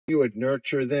You would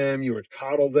nurture them. You would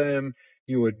coddle them.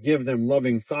 You would give them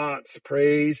loving thoughts,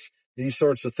 praise, these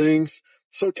sorts of things.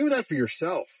 So do that for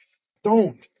yourself.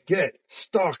 Don't get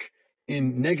stuck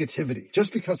in negativity.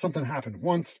 Just because something happened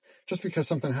once, just because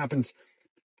something happens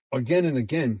again and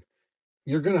again,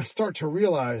 you're going to start to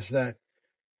realize that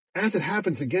as it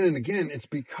happens again and again, it's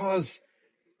because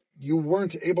you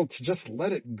weren't able to just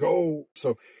let it go.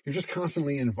 So you're just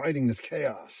constantly inviting this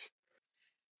chaos.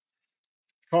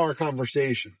 Car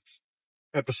Conversations,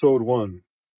 Episode 1.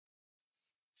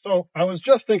 So I was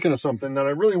just thinking of something that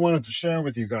I really wanted to share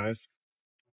with you guys.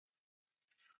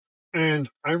 And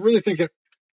I really think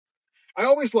I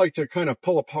always like to kind of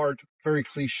pull apart very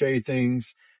cliche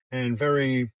things and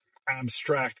very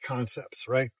abstract concepts,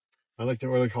 right? I like to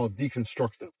what I call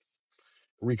deconstruct them,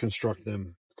 reconstruct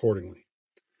them accordingly.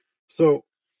 So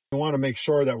we want to make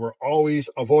sure that we're always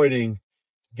avoiding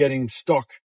getting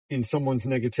stuck in someone's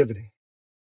negativity,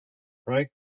 right?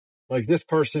 Like this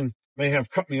person may have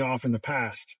cut me off in the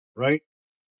past, right?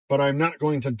 But I'm not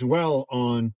going to dwell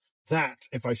on that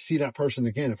if I see that person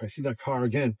again, if I see that car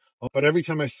again. But every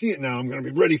time I see it now, I'm going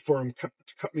to be ready for him to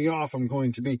cut me off. I'm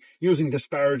going to be using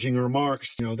disparaging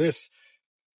remarks, this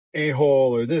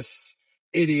a-hole or this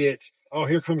idiot. Oh,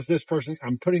 here comes this person.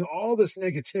 I'm putting all this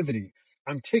negativity.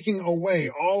 I'm taking away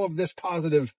all of this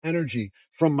positive energy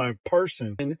from my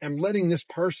person, and I'm letting this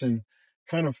person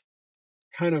kind of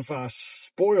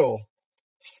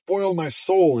spoil my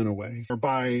soul in a way, or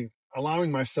by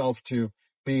allowing myself to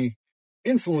be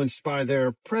influenced by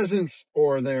their presence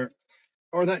or that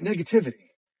negativity.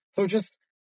 So just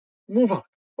move on.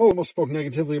 Oh, I almost spoke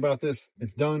negatively about this.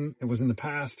 It's done. It was in the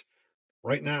past.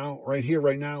 Right now, right here,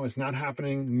 right now, it's not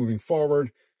happening. Moving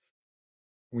forward,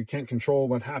 we can't control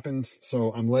what happens,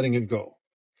 so I'm letting it go.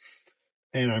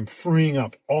 And I'm freeing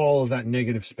up all of that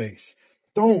negative space.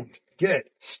 Don't get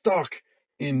stuck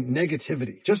in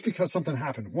negativity. Just because something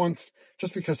happened once,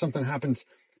 just because something happens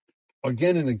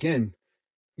again and again,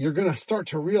 you're going to start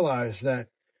to realize that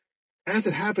as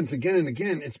it happens again and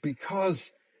again, it's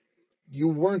because you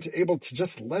weren't able to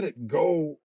just let it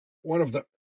go one of the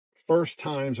first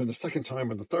times or the second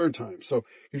time or the third time. So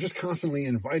you're just constantly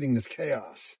inviting this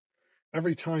chaos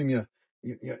every time you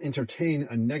entertain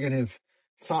a negative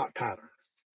thought pattern.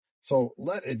 So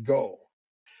let it go.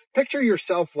 Picture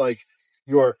yourself like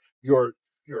your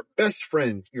best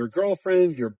friend, your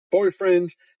girlfriend, your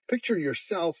boyfriend. Picture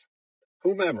yourself,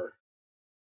 whomever,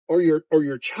 or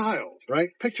your child, right?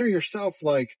 Picture yourself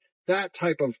like that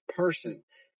type of person,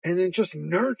 and then just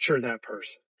nurture that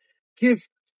person. Give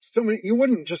so many. You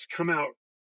wouldn't just come out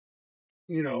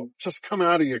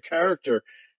of your character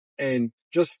and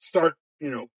just start,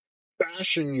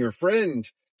 bashing your friend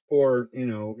or,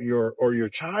 your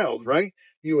child, right?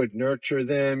 You would nurture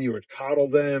them. You would coddle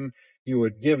them. You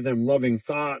would give them loving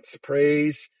thoughts,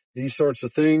 praise, these sorts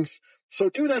of things. So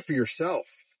do that for yourself.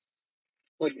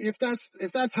 Like if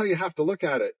that's how you have to look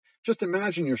at it, just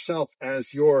imagine yourself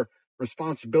as your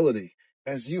responsibility,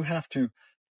 as you have to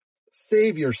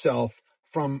save yourself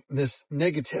from this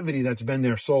negativity that's been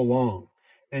there so long.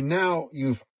 And now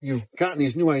you've gotten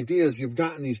these new ideas, you've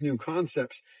gotten these new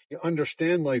concepts, you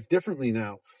understand life differently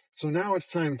now. So now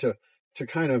it's time to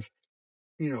kind of,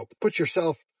 put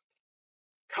yourself,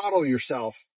 coddle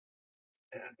yourself,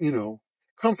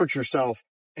 comfort yourself,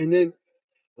 and then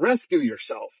rescue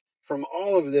yourself from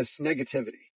all of this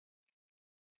negativity.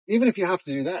 Even if you have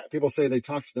to do that, people say they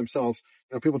talk to themselves,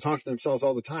 people talk to themselves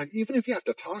all the time. Even if you have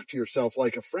to talk to yourself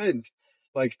like a friend,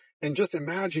 and just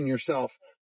imagine yourself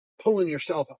pulling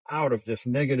yourself out of this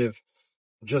negative,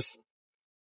 just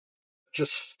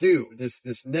stew,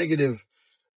 this negative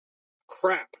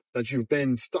crap that you've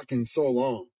been stuck in so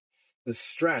long, this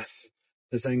stress,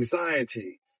 this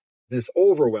anxiety, this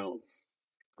overwhelm,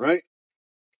 right?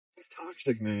 It's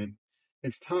toxic, man.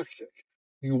 It's toxic.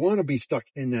 You want to be stuck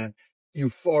in that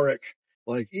euphoric,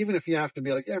 even if you have to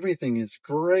be like, everything is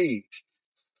great.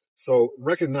 So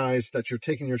recognize that you're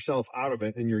taking yourself out of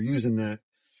it and you're using that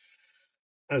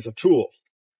as a tool.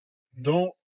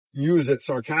 Don't use it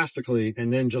sarcastically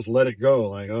and then just let it go.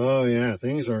 Like, oh yeah,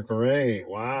 things are great.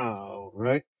 Wow.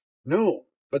 Right? No.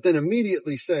 But then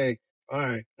immediately say, all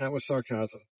right, that was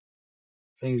sarcasm.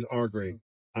 Things are great.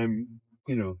 I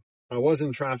was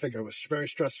in traffic. I was very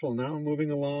stressful. Now I'm moving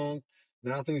along.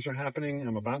 Now things are happening.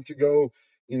 I'm about to go,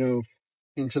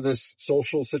 into this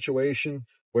social situation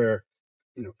where,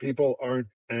 people aren't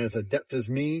as adept as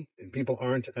me and people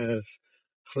aren't as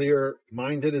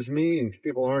clear-minded as me and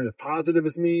people aren't as positive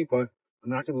as me, but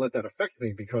I'm not going to let that affect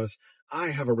me because I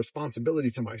have a responsibility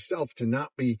to myself to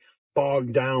not be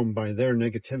bogged down by their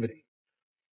negativity,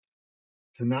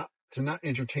 to not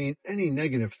entertain any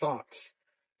negative thoughts,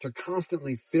 to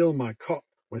constantly fill my cup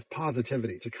with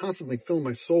positivity, to constantly fill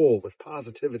my soul with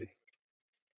positivity,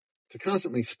 to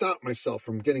constantly stop myself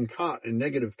from getting caught in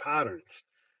negative patterns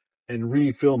and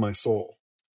refill my soul.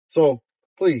 So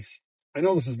please, I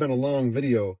know this has been a long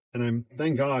video, and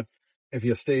thank God if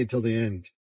you stayed till the end.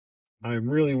 I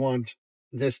really want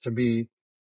this to be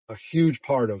a huge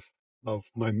part of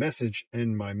my message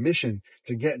and my mission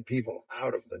to get people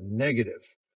out of the negative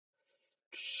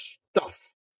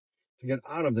stuff, to get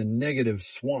out of the negative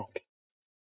swamp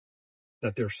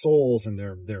that their souls and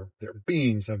their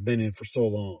beings have been in for so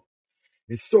long.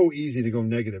 It's so easy to go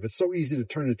negative. It's so easy to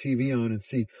turn the TV on and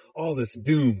see all this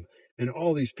doom and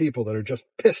all these people that are just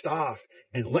pissed off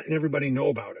and letting everybody know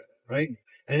about it, right?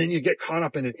 And then you get caught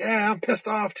up in it. Yeah, I'm pissed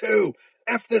off too.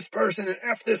 F this person and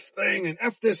F this thing and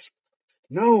F this.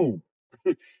 No.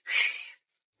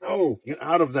 No, get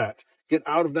out of that. Get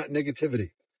out of that negativity.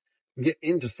 Get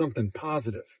into something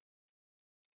positive.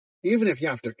 Even if you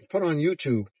have to put on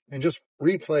YouTube and just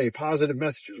replay positive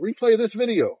messages, replay this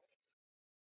video.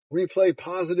 Replay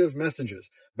positive messages,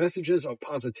 messages of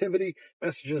positivity,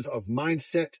 messages of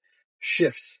mindset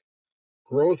shifts,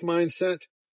 growth mindset,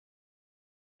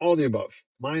 all the above.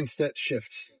 Mindset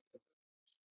shifts.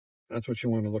 That's what you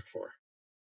want to look for.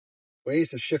 Ways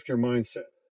to shift your mindset.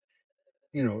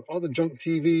 You know, all the junk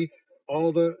TV,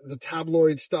 all the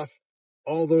tabloid stuff,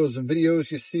 all those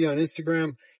videos you see on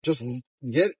Instagram, just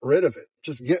get rid of it.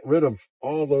 Just get rid of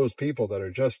all those people that are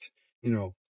just, you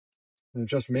know, that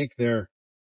just make their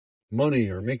money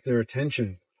or make their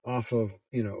attention off of,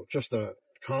 you know, just the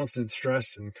constant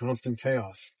stress and constant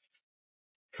chaos.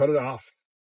 Cut it off.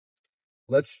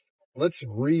 Let's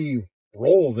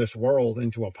re-roll this world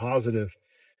into a positive,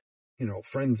 you know,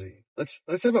 frenzy.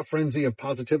 Let's have a frenzy of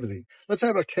positivity. Let's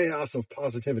have a chaos of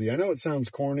positivity. I know it sounds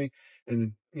corny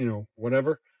and, you know,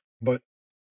 whatever, but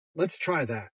let's try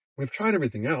that. We've tried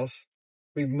everything else.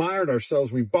 We've mired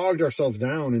ourselves. We've bogged ourselves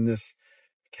down in this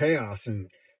chaos and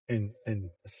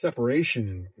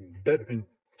separation and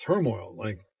turmoil.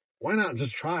 Like, why not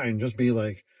just try and just be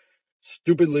like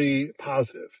stupidly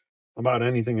positive about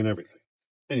anything and everything?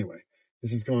 Anyway,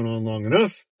 this has gone on long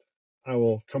enough. I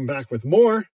will come back with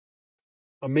more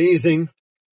amazing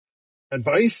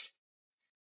advice,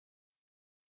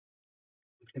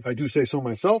 if I do say so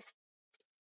myself.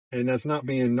 And that's not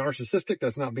being narcissistic.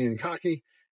 That's not being cocky.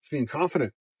 It's being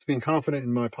confident. It's being confident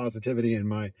in my positivity and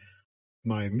my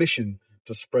mission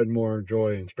to spread more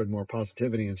joy and spread more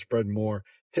positivity and spread more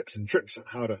tips and tricks on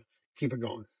how to keep it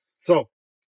going. So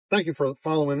thank you for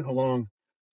following along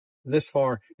this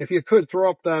far. If you could throw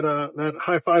up that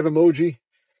high five emoji,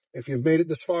 if you've made it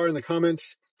this far in the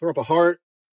comments, throw up a heart,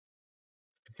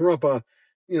 throw up a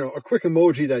quick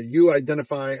emoji that you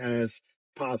identify as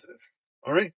positive.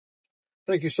 All right.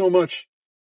 Thank you so much.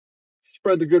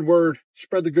 Spread the good word,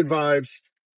 spread the good vibes,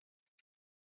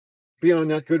 be on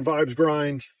that good vibes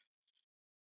grind,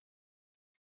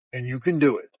 and you can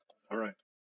do it. All right.